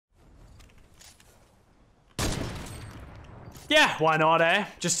Yeah, why not, eh?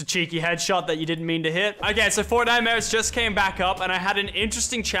 Just a cheeky headshot that you didn't mean to hit. Okay, so Fortnite merits just came back up, and I had an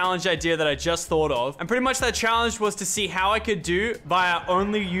interesting challenge idea that I just thought of. And pretty much that challenge was to see how I could do via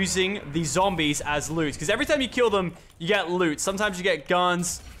only using the zombies as loot. Because every time you kill them, you get loot. Sometimes you get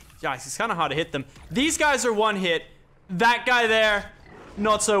guns. Yeah, it's kind of hard to hit them. These guys are one hit. That guy there,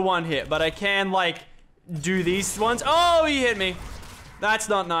 not so one hit. But I can, like, do these ones. Oh, he hit me. That's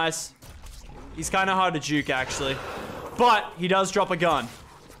not nice. He's kind of hard to juke, actually. But he does drop a gun.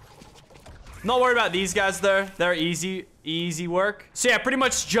 Not worried about these guys, though. They're easy work. So yeah, pretty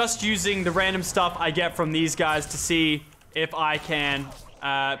much just using the random stuff I get from these guys to see if I can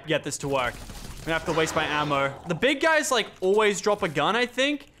get this to work. I'm gonna have to waste my ammo. The big guys, like, always drop a gun, I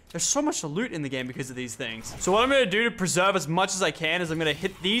think. There's so much loot in the game because of these things. So what I'm gonna do to preserve as much as I can is I'm gonna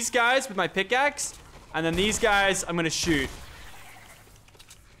hit these guys with my pickaxe. And then these guys, I'm gonna shoot.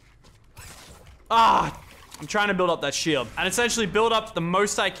 Ah! I'm trying to build up that shield. And essentially build up the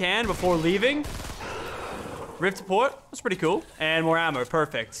most I can before leaving. Rift port. That's pretty cool. And more ammo.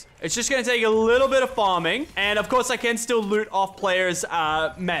 Perfect. It's just going to take a little bit of farming. And of course, I can still loot off players'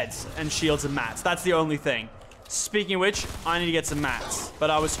 meds and shields and mats. That's the only thing. Speaking of which, I need to get some mats.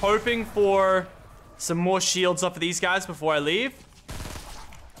 But I was hoping for some more shields off of these guys before I leave.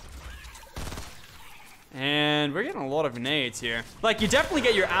 And we're getting a lot of grenades here. Like, you definitely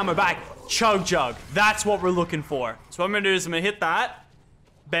get your ammo back. Chug jug. That's what we're looking for. So what I'm going to do is I'm going to hit that.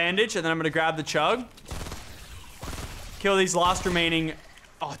 Bandage. And then I'm going to grab the chug. Kill these last remaining...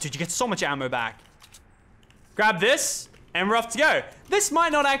 Oh, dude, you get so much ammo back. Grab this. And we're off to go. This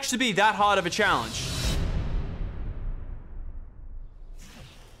might not actually be that hard of a challenge.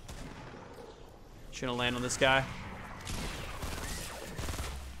 Just going to land on this guy.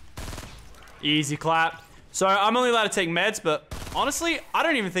 Easy clap. So I'm only allowed to take meds, but honestly, I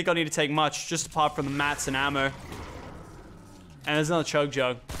don't even think I need to take much, just apart from the mats and ammo. And there's another chug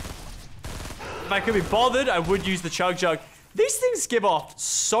jug. If I could be bothered, I would use the chug jug. These things give off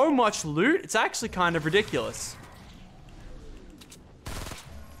so much loot, it's actually kind of ridiculous.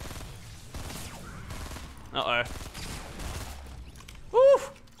 Uh-oh. Woo!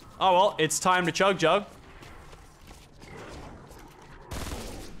 Oh well, it's time to chug jug.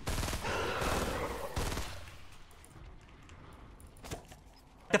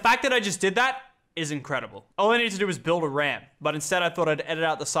 The fact that I just did that is incredible. All I needed to do was build a ramp, but instead I thought I'd edit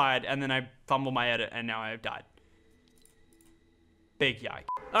out the side, and then I fumbled my edit, and now I've died. Big yike.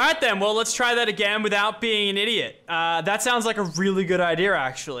 All right then, well, let's try that again without being an idiot. That sounds like a really good idea,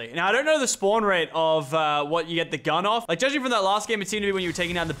 actually. Now, I don't know the spawn rate of what you get the gun off. Like, judging from that last game, it seemed to be when you were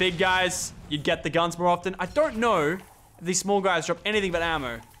taking down the big guys, you'd get the guns more often. I don't know if these small guys drop anything but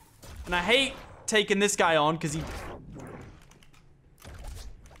ammo. And I hate taking this guy on, because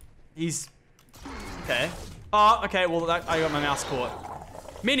he's... Okay. Oh, okay, well, I got my mouse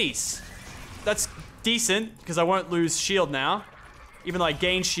caught. Minis. That's decent, because I won't lose shield now. Even though I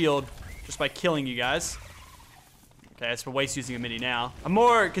gain shield just by killing you guys. Okay, it's for waste using a mini now. I'm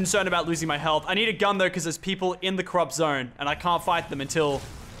more concerned about losing my health. I need a gun, though, because there's people in the corrupt zone, and I can't fight them until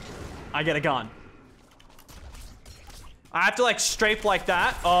I get a gun. I have to, like, strafe like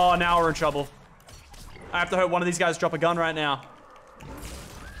that. Oh, now we're in trouble. I have to hope one of these guys drop a gun right now.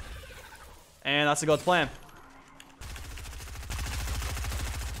 And that's the God's plan.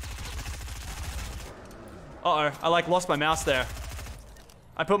 Uh-oh, I like lost my mouse there.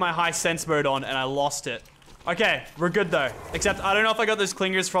 I put my high sense mode on and I lost it. Okay, we're good though. Except I don't know if I got those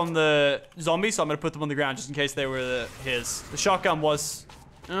clingers from the zombies, so I'm gonna put them on the ground just in case they were his. The shotgun was...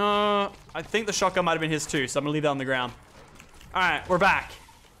 I think the shotgun might have been his too, so I'm gonna leave that on the ground. Alright, we're back.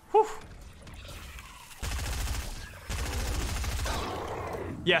 Whew.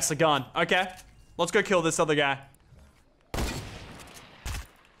 Yes, a gun. Okay. Let's go kill this other guy.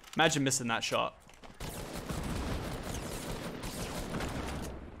 Imagine missing that shot.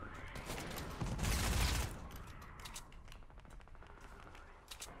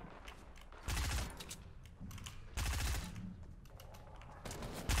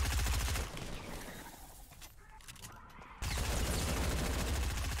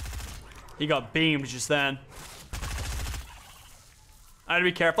 He got beamed just then. I gotta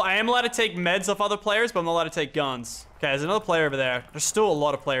be careful. I am allowed to take meds off other players, but I'm not allowed to take guns. Okay, there's another player over there. There's still a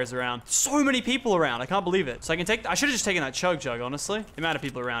lot of players around. So many people around. I can't believe it. So I can take... I should have just taken that chug jug, honestly. The amount of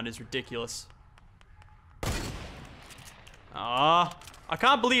people around is ridiculous. I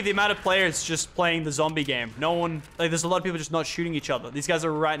can't believe the amount of players just playing the zombie game. No one... Like, there's a lot of people just not shooting each other. These guys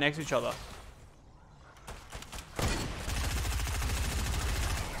are right next to each other.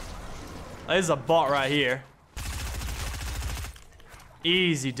 There's a bot right here.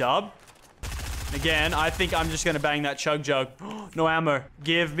 Easy dub. Again, I think I'm just gonna bang that chug jug. No ammo.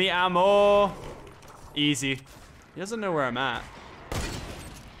 Give me ammo. Easy. He doesn't know where I'm at.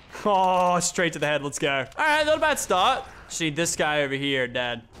 Oh, straight to the head. Let's go. All right, not a bad start. See this guy over here,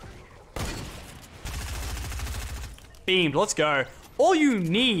 Dad. Beamed. Let's go. All you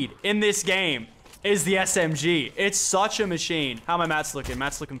need in this game is the SMG. It's such a machine. How are my mats looking?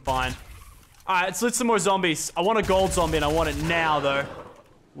 Mats looking fine. All right, let's loot some more zombies. I want a gold zombie, and I want it now, though.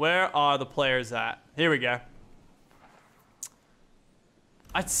 Where are the players at? Here we go.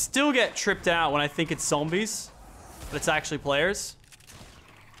 I still get tripped out when I think it's zombies, but it's actually players.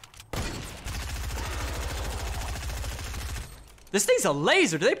 This thing's a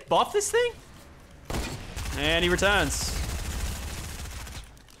laser. Do they buff this thing? And he returns.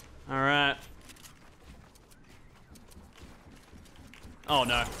 All right. Oh,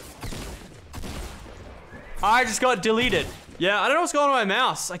 no. I just got deleted. Yeah, I don't know what's going on with my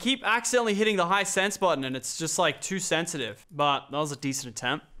mouse. I keep accidentally hitting the high sense button, and it's just, like, too sensitive. But that was a decent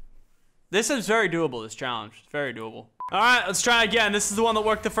attempt. This is very doable, this challenge. It's very doable. All right, let's try again. This is the one that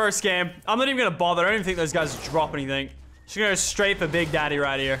worked the first game. I'm not even going to bother. I don't even think those guys drop anything. Just going to go straight for Big Daddy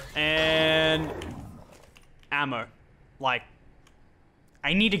right here. And ammo. Like,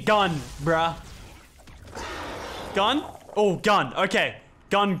 I need a gun, bruh. Gun? Oh, gun. Okay.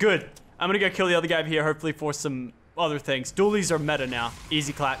 Gun, good. I'm going to go kill the other guy over here, hopefully for some other things. Dualies are meta now.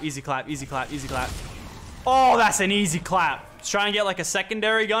 Easy clap, easy clap, easy clap, easy clap. Oh, that's an easy clap. Let's try and get like a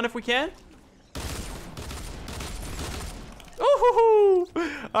secondary gun if we can. Ooh,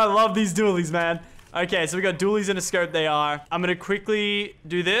 I love these dualies, man. Okay, so we got dualies in a scope. They are. I'm gonna quickly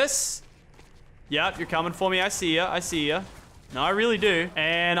do this. Yep, you're coming for me. I see ya. I see ya. No, I really do.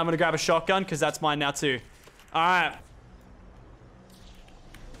 And I'm gonna grab a shotgun because that's mine now too. All right.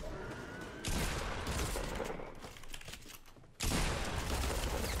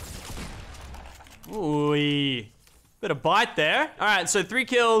 Ooh, bit of bite there. All right, so 3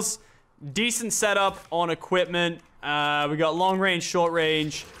 kills, decent setup on equipment. We got long range, short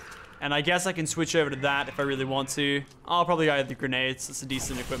range, and I guess I can switch over to that if I really want to. I'll probably go with the grenades. It's a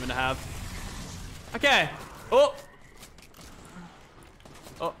decent equipment to have. Okay. Oh.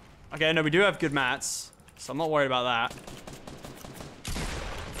 Oh. Okay, no, we do have good mats, so I'm not worried about that.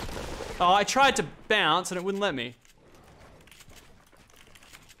 Oh, I tried to bounce and it wouldn't let me.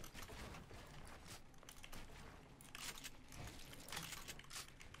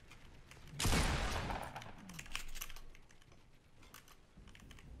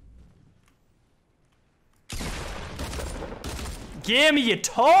 Give me your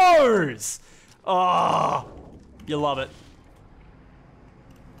toes! Oh, you love it.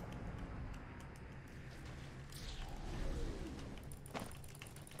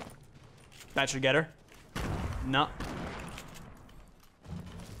 That should get her. No.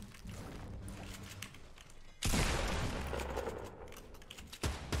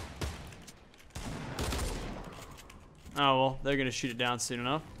 Oh, well, they're gonna shoot it down soon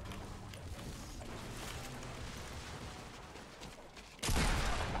enough.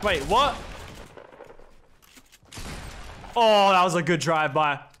 Wait, what? Oh, that was a good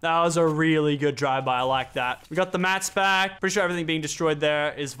drive-by. That was a really good drive-by. I like that. We got the mats back. Pretty sure everything being destroyed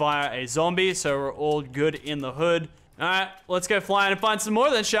there is via a zombie, so we're all good in the hood. All right, let's go flying and find some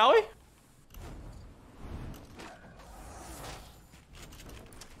more then, shall we?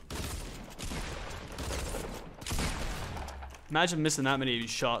 Imagine missing that many of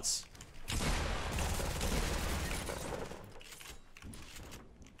these shots.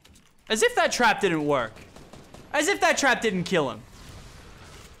 As if that trap didn't work. As if that trap didn't kill him.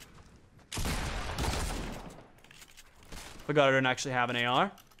 Forgot I don't actually have an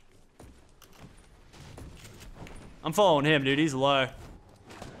AR. I'm following him, dude. He's low.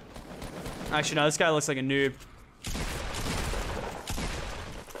 Actually, no, this guy looks like a noob.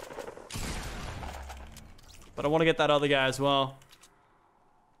 But I want to get that other guy as well.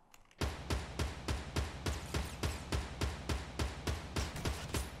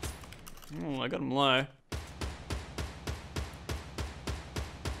 Oh, I got him low.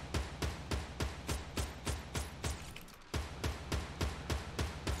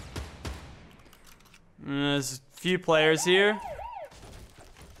 There's a few players here.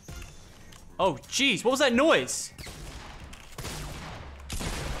 Oh, jeez. What was that noise?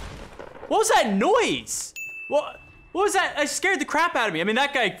 What was that noise? What was that? I scared the crap out of me. I mean,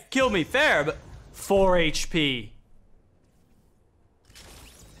 that guy killed me fair, but 4 HP.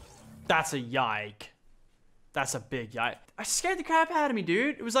 That's a yike. That's a big yike. I scared the crap out of me,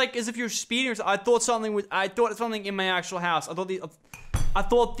 dude. It was like as if you were speeding or something. I thought something in my actual house. I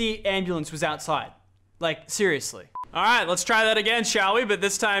thought the ambulance was outside. Like, seriously. All right, let's try that again, shall we? But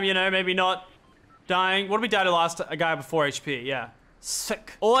this time, you know, maybe not Dying. What did we die to last? A guy before HP. Yeah.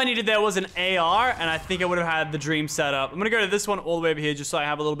 Sick. All I needed there was an AR, and I think I would have had the dream set up. I'm gonna go to this one all the way over here just so I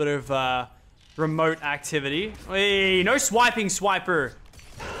have a little bit of remote activity. Hey, no swiping, swiper.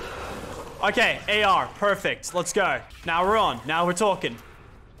 Okay, AR. Perfect. Let's go. Now we're on. Now we're talking.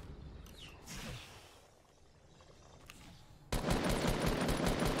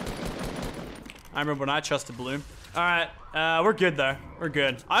 I remember when I trusted Bloom. All right, we're good though. We're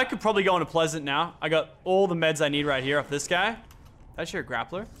good. I could probably go into Pleasant now. I got all the meds I need right here off this guy. That's your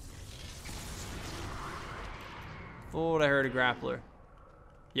grappler. Thought I heard a grappler.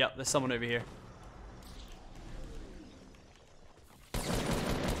 Yep, there's someone over here.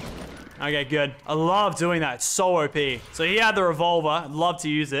 Okay, good. I love doing that. It's so OP. So he had the revolver. I'd love to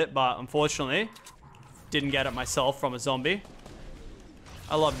use it, but unfortunately, didn't get it myself from a zombie.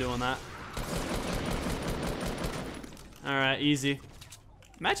 I love doing that. All right, easy.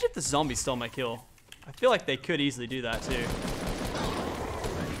 Imagine if the zombie stole my kill. I feel like they could easily do that too.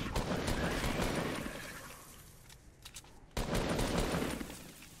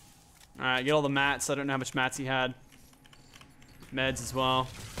 All right, get all the mats. I don't know how much mats he had. Meds as well.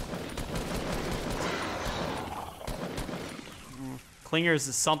 Clingers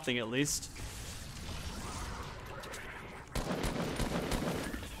is something at least.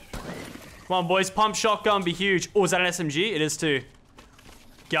 Come on, boys. Pump shotgun, be huge. Oh, is that an SMG? It is too.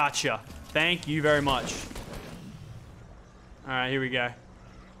 Gotcha. Thank you very much. All right, here we go.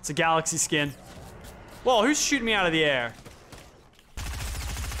 It's a galaxy skin. Whoa, who's shooting me out of the air?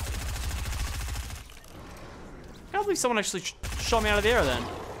 I can't believe someone actually shot me out of the air then.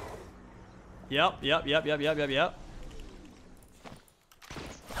 Yep.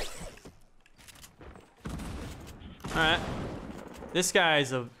 All right. This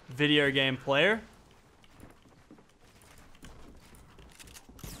guy's a video game player.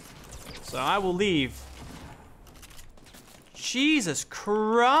 So I will leave. Jesus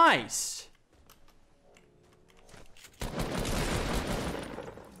Christ.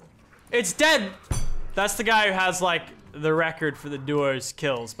 It's dead. That's the guy who has like the record for the duos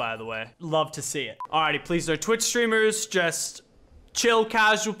kills, by the way. Love to see it. Alrighty, please no Twitch streamers, just chill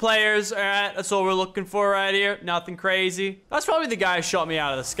casual players. All right, that's all we're looking for right here. Nothing crazy. That's probably the guy who shot me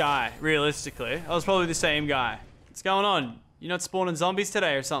out of the sky, realistically. That was probably the same guy. What's going on? You not spawning zombies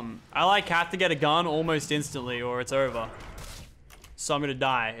today or something? I like have to get a gun almost instantly or it's over. So I'm gonna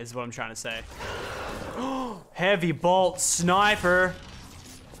die is what I'm trying to say. Heavy bolt sniper.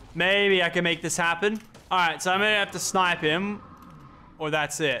 Maybe I can make this happen. All right, so I'm gonna have to snipe him or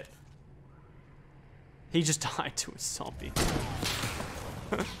that's it. He just died to a zombie.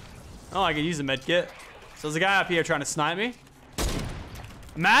 Oh, I could use a med kit. So there's a guy up here trying to snipe me.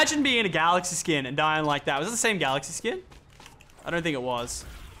 Imagine being a galaxy skin and dying like that. Was it the same galaxy skin? I don't think it was.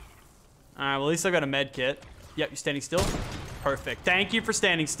 All right, well, at least I got a med kit. Yep, you're standing still. Perfect. Thank you for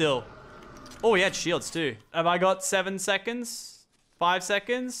standing still. Oh, he had shields too. Have I got 7 seconds? 5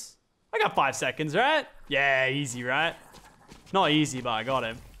 seconds? I got 5 seconds, right? Yeah, easy, right? Not easy, but I got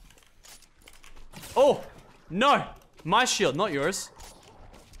him. Oh, no. My shield, not yours.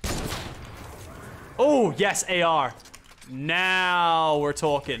 Oh, yes, AR. Now we're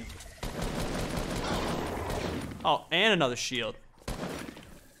talking. Oh, and another shield.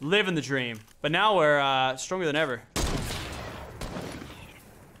 Living the dream. But now we're stronger than ever.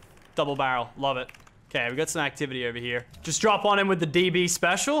 Double barrel. Love it. Okay, we got some activity over here. Just drop on him with the DB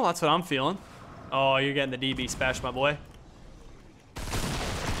special. That's what I'm feeling. Oh, you're getting the DB special, my boy.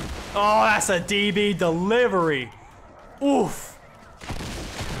 Oh, that's a DB delivery. Oof.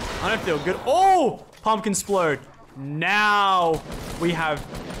 I don't feel good. Oh, pumpkin explode. Now we have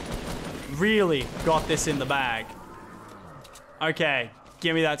really got this in the bag. Okay,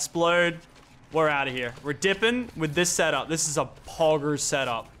 give me that explode. We're out of here. We're dipping with this setup. This is a pogger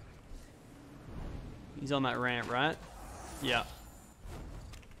setup. He's on that ramp, right? Yeah.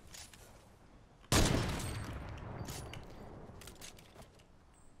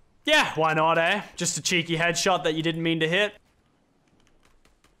 Yeah, why not, eh? Just a cheeky headshot that you didn't mean to hit.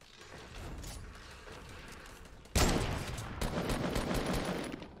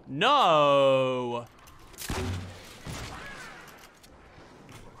 No.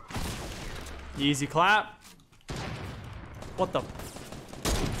 Easy clap. What the?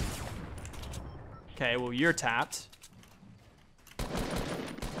 Okay, well, you're tapped.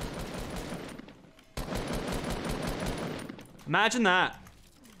 Imagine that.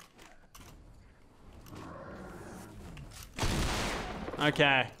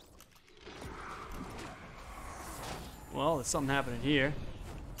 Okay. Well, there's something happening here.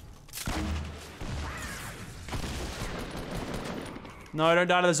 No, don't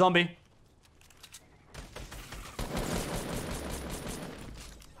die to the zombie.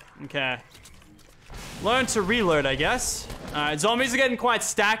 Okay. Learn to reload, I guess. Alright, zombies are getting quite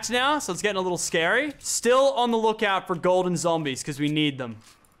stacked now, so it's getting a little scary. Still on the lookout for golden zombies, because we need them.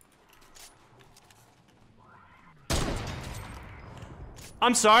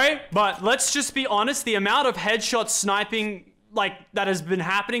 I'm sorry, but let's just be honest. The amount of headshot sniping, like, that has been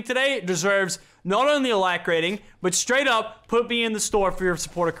happening today deserves not only a like rating, but straight up put me in the store for your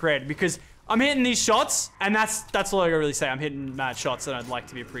supporter creator, because I'm hitting these shots, and that's all I can really say. I'm hitting mad shots, and I'd like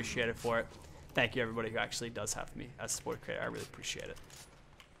to be appreciated for it. Thank you, everybody who actually does have me as a supporter creator. I really appreciate it.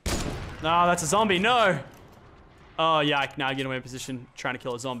 No, that's a zombie. No. Oh, yeah, I can now get away in position trying to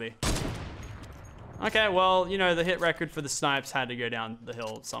kill a zombie. Okay, well, you know, the hit record for the snipes had to go down the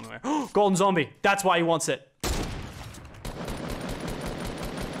hill somewhere. Golden zombie. That's why he wants it.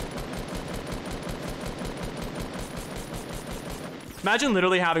 Imagine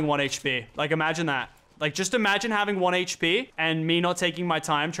literally having 1 HP. Like, imagine that. Like, just imagine having 1 HP and me not taking my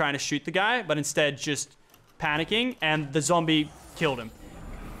time trying to shoot the guy, but instead just panicking, and the zombie killed him.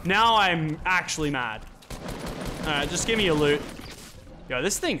 Now I'm actually mad. Alright, just give me a loot. Yo,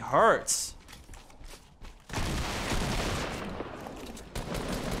 this thing hurts.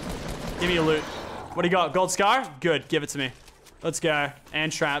 Give me a loot. What do you got? Gold scar? Good, give it to me. Let's go.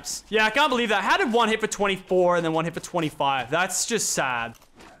 And traps. Yeah, I can't believe that. How did one hit for 24 and then one hit for 25? That's just sad.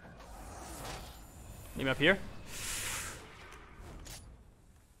 Need me up here?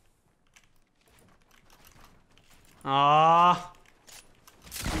 Ah.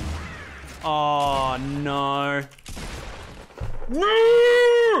 Oh, no.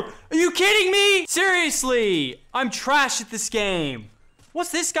 No! Are you kidding me? Seriously. I'm trash at this game.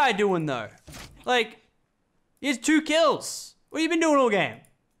 What's this guy doing, though? Like, he has 2 kills. What have you been doing all game?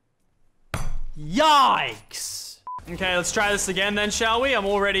 Yikes. Okay, let's try this again then, shall we? I'm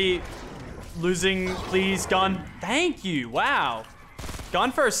already losing. Please, gun. Thank you. Wow.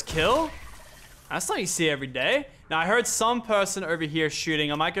 Gun first kill? That's not you see every day. Now, I heard some person over here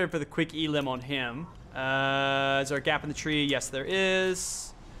shooting. I might go for the quick elim on him. Is there a gap in the tree? Yes, there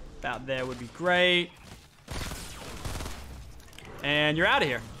is. About there would be great. And you're out of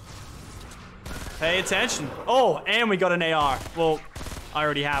here. Pay attention. Oh, and we got an AR. Well, I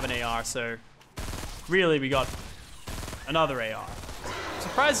already have an AR, so really we got another AR.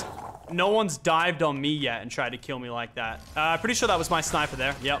 Surprised no one's dived on me yet and tried to kill me like that. Pretty sure that was my sniper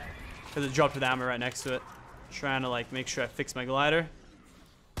there. Yep. Because it dropped with ammo right next to it. Trying to, like, make sure I fix my glider.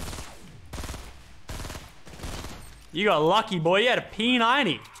 You got lucky, boy. You had a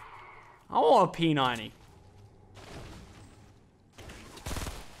P90. I want a P90.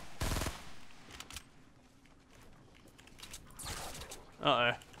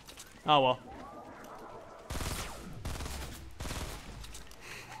 Uh-oh. Oh,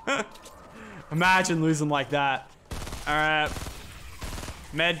 well. Imagine losing like that. Alright.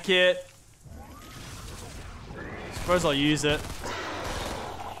 Med kit. Suppose I'll use it.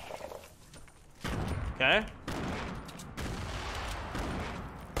 Okay.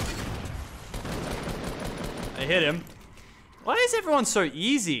 I hit him. Why is everyone so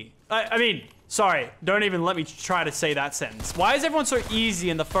easy? I mean, sorry, don't even let me try to say that sentence. Why is everyone so easy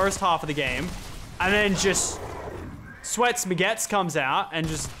in the first half of the game, and then just Sweat Spaghetti comes out and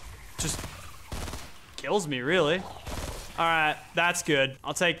just kills me, really? All right, that's good.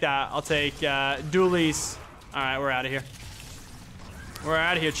 I'll take that. I'll take dualies. All right, we're out of here. We're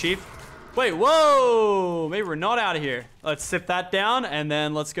out of here, Chief. Wait, whoa! Maybe we're not out of here. Let's sip that down, and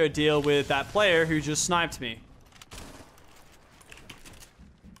then let's go deal with that player who just sniped me.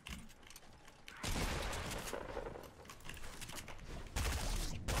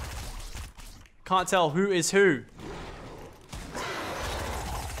 Can't tell who is who.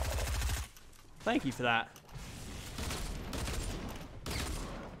 Thank you for that.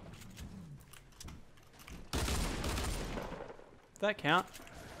 Did that count?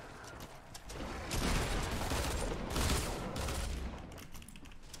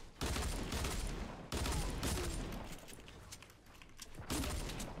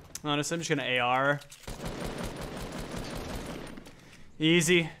 Honestly, I'm just gonna AR.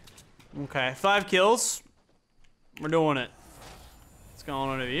 Easy. Okay, 5 kills. We're doing it. What's going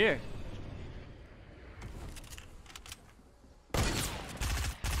on over here?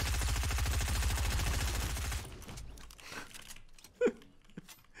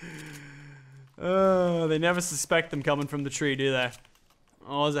 They never suspect them coming from the tree, do they?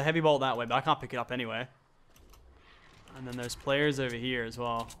 Oh, there's a heavy bolt that way, but I can't pick it up anyway. And then there's players over here as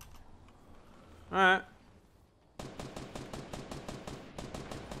well. Alright.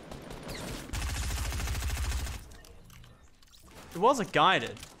 It was a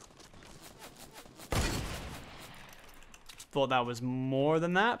guided. Thought that was more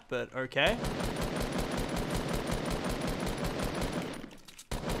than that, but okay.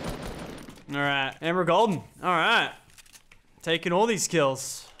 All right, and we're golden. All right, taking all these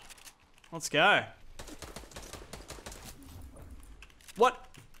kills. Let's go. What?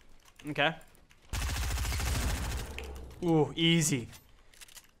 Okay. Ooh, easy.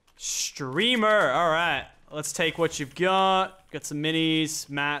 Streamer. All right, let's take what you've got. Got some minis,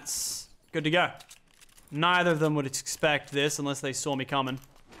 mats. Good to go. Neither of them would expect this unless they saw me coming.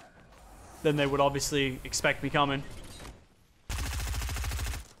 Then they would obviously expect me coming.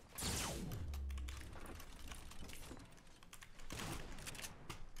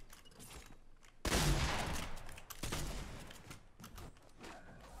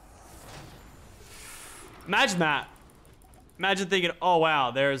 Imagine that. Imagine thinking, oh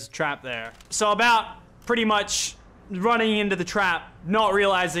wow, there's a trap there. So about pretty much running into the trap, not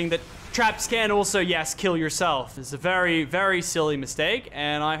realizing that traps can also, yes, kill yourself. It's a very, very silly mistake,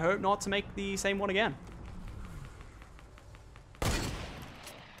 and I hope not to make the same one again.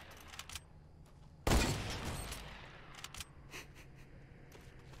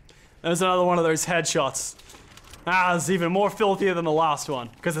 There's another one of those headshots. Ah, it's even more filthier than the last one,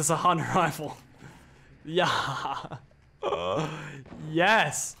 because it's a hunter rifle. Yeah.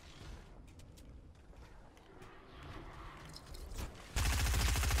 Yes.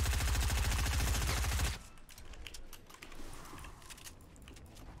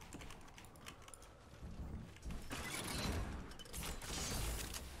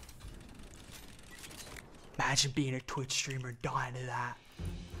 Imagine being a Twitch streamer dying to that.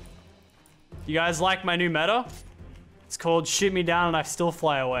 You guys like my new meta? It's called Shoot Me Down and I Still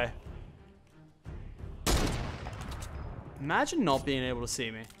Fly Away. Imagine not being able to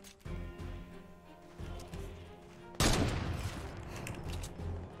see me.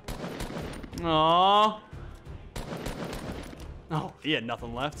 Aww. Oh, he had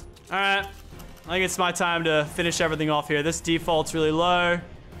nothing left. All right, I think it's my time to finish everything off here. This default's really low.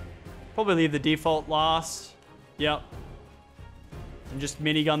 Probably leave the default last. Yep. And just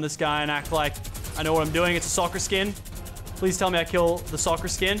minigun this guy and act like I know what I'm doing. It's a soccer skin. Please tell me I kill the soccer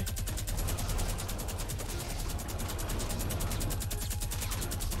skin.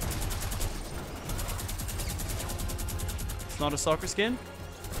 It's not a soccer skin.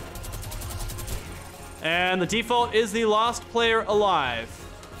 And the default is the last player alive.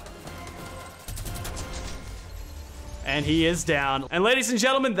 And he is down. And ladies and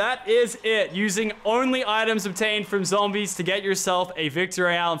gentlemen, that is it. Using only items obtained from zombies to get yourself a victory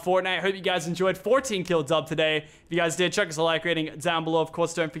royale in Fortnite. Hope you guys enjoyed. 14 kill dub today. If you guys did, check us a like rating down below. Of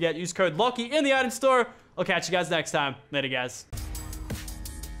course, don't forget, use code LOCKY in the item store. I'll catch you guys next time. Later, guys.